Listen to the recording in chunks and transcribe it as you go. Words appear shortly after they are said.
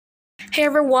Hey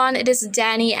everyone, it is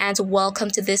Dani'i and welcome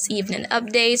to this evening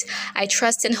update. I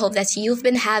trust and hope that you've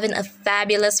been having a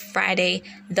fabulous Friday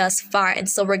thus far. And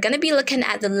so we're going to be looking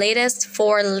at the latest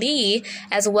for Lee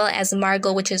as well as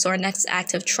Margot, which is our next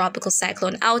active tropical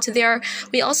cyclone out there.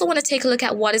 We also want to take a look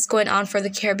at what is going on for the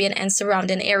Caribbean and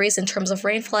surrounding areas in terms of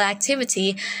rainfall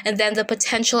activity and then the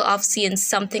potential of seeing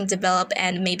something develop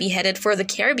and maybe headed for the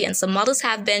Caribbean. So models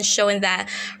have been showing that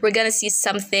we're going to see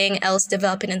something else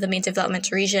developing in the main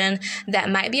development region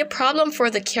that might be a problem for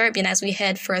the Caribbean as we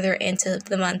head further into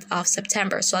the month of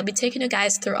September. So I'll be taking you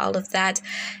guys through all of that.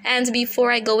 And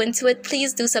before I go into it,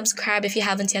 please do subscribe if you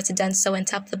haven't yet done so and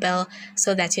tap the bell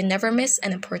so that you never miss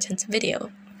an important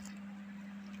video.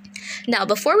 Now,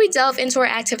 before we delve into our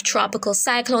active tropical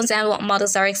cyclones and what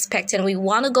models are expecting, we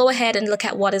want to go ahead and look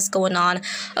at what is going on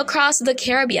across the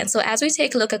Caribbean. So as we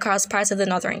take a look across parts of the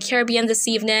Northern Caribbean this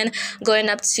evening, going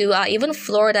up to even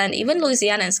Florida and even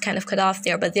Louisiana is kind of cut off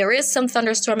there, but there is some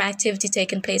thunderstorm activity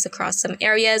taking place across some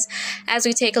areas. As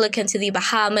we take a look into the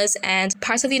Bahamas and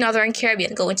parts of the Northern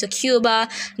Caribbean, going to Cuba,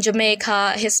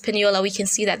 Jamaica, Hispaniola, we can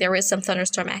see that there is some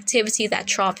thunderstorm activity. That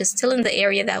trough is still in the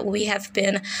area that we have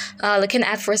been looking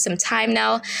at for some time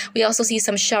now. We also see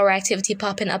some shower activity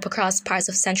popping up across parts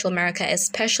of Central America,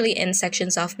 especially in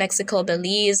sections of Mexico,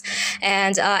 Belize,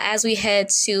 and as we head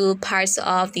to parts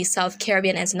of the South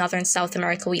Caribbean and Northern South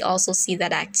America, we also see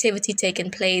that activity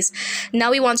taking place.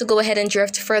 Now we want to go ahead and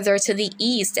drift further to the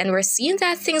east, and we're seeing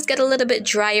that things get a little bit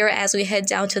drier as we head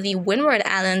down to the Windward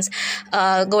Islands,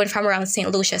 going from around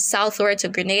St. Lucia southward to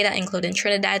Grenada, including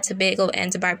Trinidad, Tobago,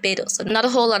 and Barbados. So not a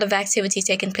whole lot of activity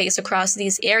taking place across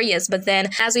these areas, but then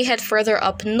as we head further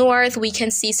up north, we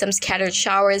can see some scattered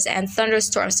showers and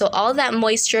thunderstorms. So all that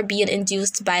moisture being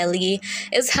induced by Lee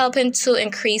is helping to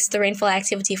increase the rainfall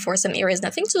activity for some areas.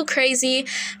 Nothing too crazy,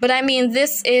 but I mean,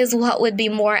 this is what would be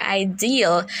more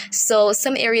ideal. So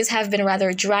some areas have been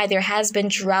rather dry. There has been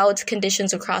drought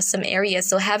conditions across some areas.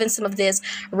 So having some of this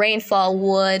rainfall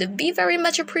would be very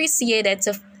much appreciated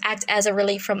to act as a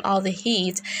relief from all the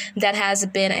heat that has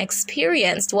been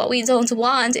experienced. What we don't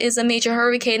want is a major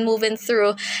hurricane moving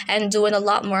through and doing a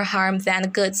lot more harm than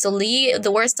good. So Lee,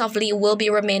 the worst of Lee will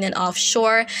be remaining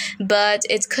offshore, but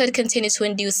it could continue to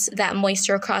induce that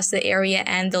moisture across the area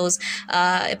and those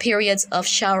periods of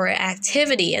shower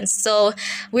activity. And so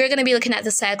we're going to be looking at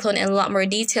the cyclone in a lot more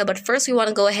detail, but first we want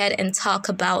to go ahead and talk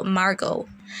about Margot.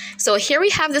 So here we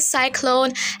have the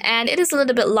cyclone, and it is a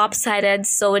little bit lopsided,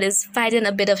 so it is fighting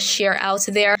a bit of shear out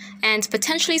there and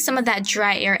potentially some of that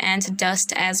dry air and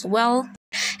dust as well.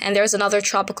 And there's another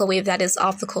tropical wave that is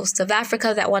off the coast of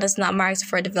Africa. That one is not marked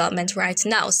for development right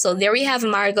now. So there we have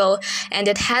Margot, and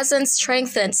it hasn't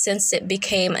strengthened since it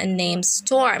became a named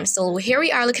storm. So here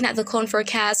we are looking at the cone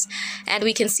forecast, and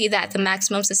we can see that the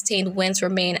maximum sustained winds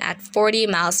remain at 40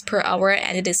 miles per hour,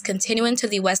 and it is continuing to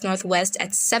the west-northwest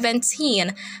at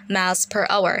 17 miles per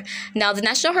hour. Now, the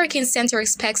National Hurricane Center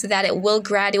expects that it will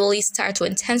gradually start to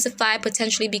intensify,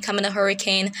 potentially becoming a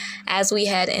hurricane as we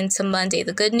head into Monday.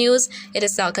 The good news, it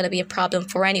is not going to be a problem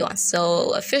for anyone.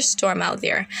 So a fish storm out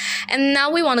there. And now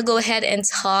we want to go ahead and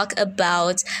talk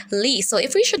about Lee. So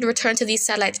if we should return to the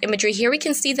satellite imagery here, we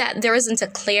can see that there isn't a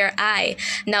clear eye.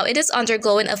 Now it is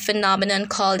undergoing a phenomenon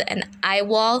called an eye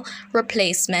wall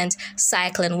replacement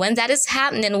cyclone. When that is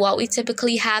happening, what we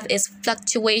typically have is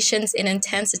fluctuations in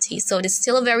intensity. So it is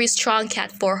still a very strong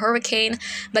Cat 4 hurricane,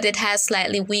 but it has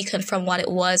slightly weakened from what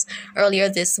it was earlier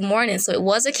this morning. So it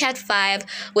was a Cat 5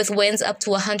 with winds up to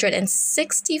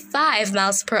 165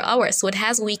 miles per hour. So it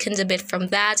has weakened a bit from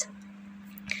that.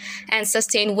 And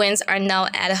sustained winds are now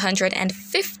at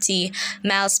 150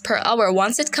 miles per hour.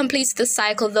 Once it completes the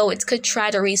cycle, though, it could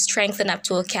try to re-strengthen up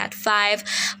to a Cat 5.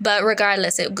 But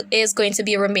regardless, it is going to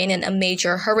be remaining a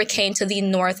major hurricane to the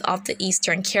north of the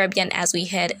Eastern Caribbean as we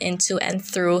head into and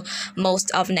through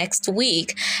most of next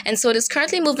week. And so it is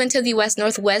currently moving to the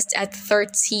west-northwest at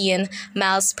 13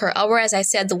 miles per hour. As I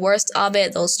said, the worst of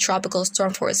it, those tropical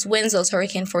storm force winds, those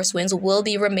hurricane force winds will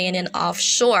be remaining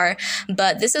offshore.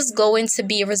 But this is going to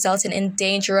be resulting in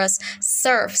dangerous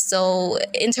surf. So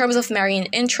in terms of marine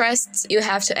interests, you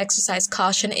have to exercise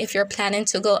caution if you're planning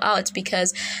to go out,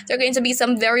 because there are going to be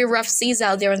some very rough seas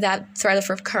out there, and that threat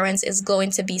of currents is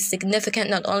going to be significant,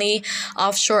 not only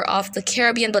offshore of the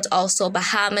Caribbean, but also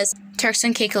Bahamas, Turks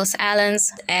and Caicos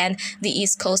Islands, and the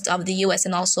east coast of the US,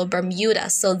 and also Bermuda.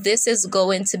 So this is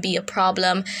going to be a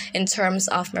problem in terms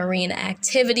of marine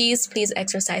activities. Please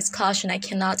exercise caution. I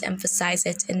cannot emphasize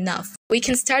it enough. we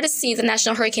can start to see the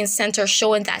National Hurricane Center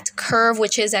showing that curve,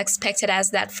 which is expected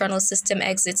as that frontal system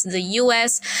exits the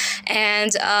U.S.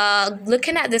 And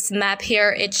looking at this map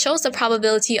here, it shows the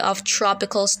probability of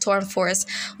tropical storm force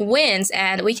winds.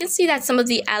 And we can see that some of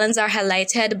the islands are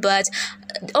highlighted, but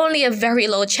only a very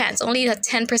low chance, only a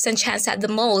 10% chance at the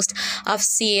most of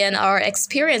seeing or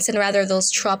experiencing rather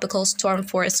those tropical storm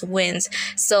force winds.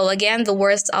 So again, the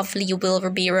worst of Lee will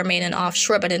be remaining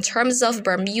offshore. But in terms of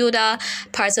Bermuda,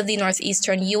 parts of the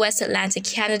northeastern U.S., Atlantic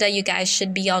Canada, you guys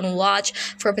should be on watch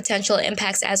for potential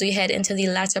impacts as we head into the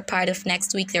latter part of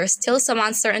next week. There's still some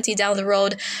uncertainty down the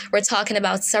road. We're talking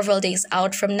about several days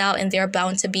out from now, and there are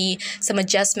bound to be some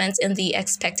adjustments in the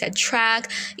expected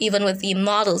track, even with the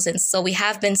models. And so we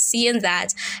have been seeing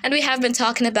that, and we have been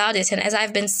talking about it. And as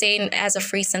I've been saying as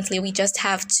of recently, we just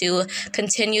have to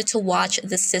continue to watch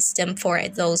the system for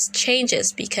those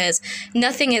changes, because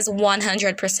nothing is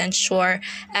 100% sure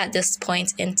at this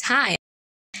point in time.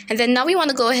 And then now we want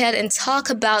to go ahead and talk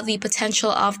about the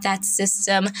potential of that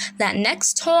system, that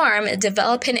next storm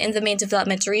developing in the main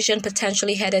development region,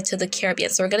 potentially headed to the Caribbean.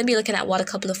 So we're going to be looking at what a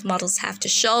couple of models have to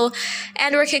show.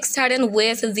 And we're kickstarting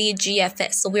with the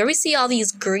GFS. So where we see all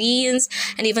these greens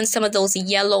and even some of those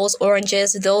yellows,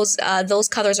 oranges, those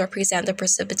colors represent the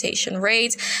precipitation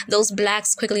rate. Those black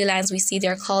squiggly lines we see,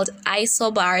 they're called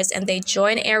isobars, and they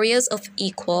join areas of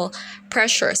equal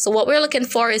pressure. So what we're looking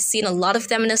for is seeing a lot of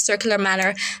them in a circular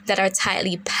manner that are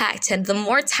tightly packed. And the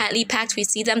more tightly packed we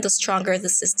see them, the stronger the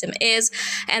system is.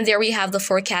 And there we have the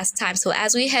forecast time. So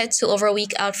as we head to over a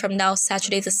week out from now,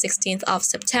 Saturday the 16th of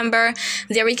September,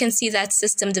 there we can see that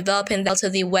system developing to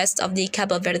the west of the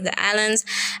Cabo Verde Islands.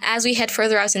 As we head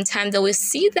further out in time, though, we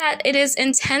see that it is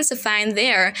intensifying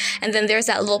there. And then there's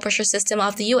that low pressure system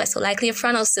of the U.S., so likely a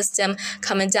frontal system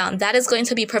coming down. That is going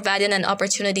to be providing an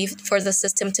opportunity for the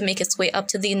system to make its way up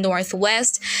to the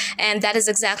northwest. And that is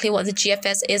exactly what the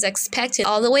GFS is expected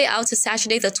all the way out to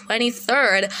Saturday the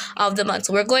 23rd of the month.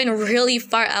 So we're going really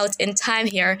far out in time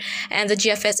here, and the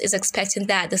GFS is expecting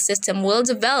that the system will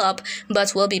develop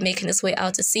but will be making its way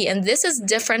out to sea. And this is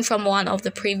different from one of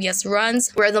the previous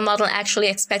runs where the model actually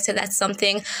expected that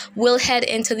something will head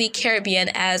into the Caribbean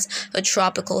as a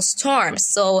tropical storm.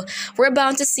 So we're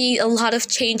bound to see a lot of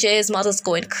changes, models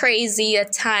going crazy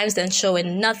at times, then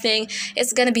showing nothing.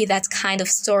 It's going to be that kind of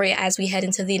story as we head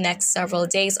into the next several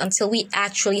days until we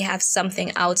actually have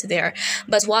something out there.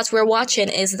 But what we're watching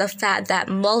is the fact that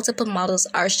multiple models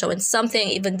are showing something,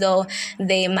 even though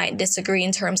they might disagree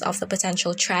in terms of the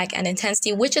potential track and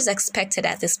intensity, which is expected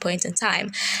at this point in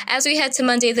time. As we head to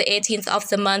Monday the 18th of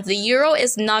the month, the Euro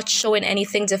is not showing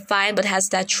anything defined, but has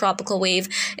that tropical wave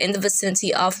in the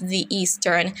vicinity of the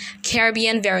Eastern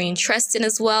Caribbean. Very interesting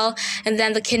as well. And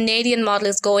then the Canadian model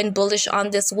is going bullish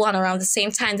on this one around the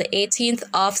same time, the 18th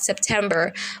of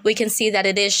September. We can see that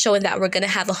it is showing that we're going to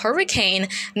have a hurricane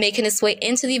making its way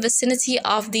into the vicinity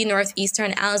of the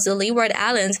northeastern islands, the Leeward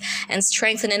Islands, and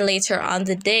strengthening later on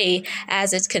the day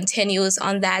as it continues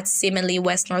on that seemingly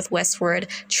west-northwestward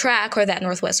track, or that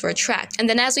northwestward track. And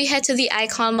then as we head to the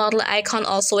Icon model, Icon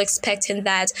also expecting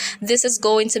that this is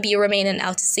going to be remaining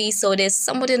out to sea. So it is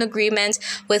somewhat in agreement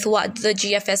with what the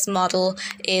GFS model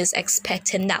is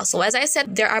expecting now. So as I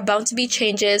said, there are bound to be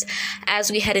changes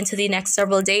as we head into the next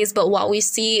several days, but what we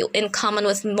see in common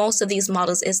with most of these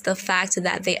models is the fact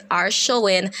that they are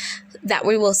showing that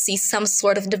we will see some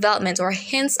sort of development or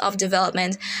hints of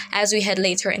development as we head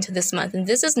later into this month. And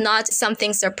this is not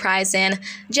something surprising,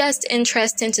 just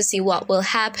interesting to see what will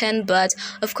happen. But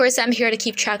of course, I'm here to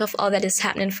keep track of all that is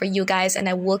happening for you guys, and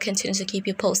I will continue to keep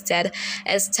you posted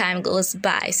as time goes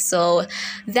by. So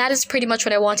that is pretty much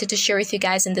what I wanted to share with you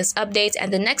guys in this update.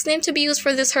 And the next name to be used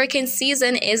for this hurricane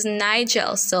season is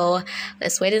Nigel. So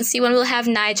let's wait and see when we'll have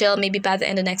Nigel, maybe by the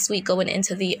end of next week, going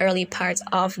into the early part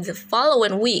of the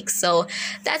following week. So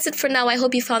that's it for now. I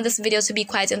hope you found this video to be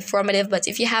quite informative, but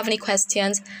if you have any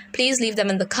questions, please leave them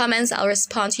in the comments. I'll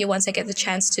respond to you once I get the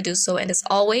chance to do so. And as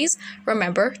always,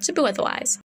 remember to be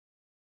weatherwise.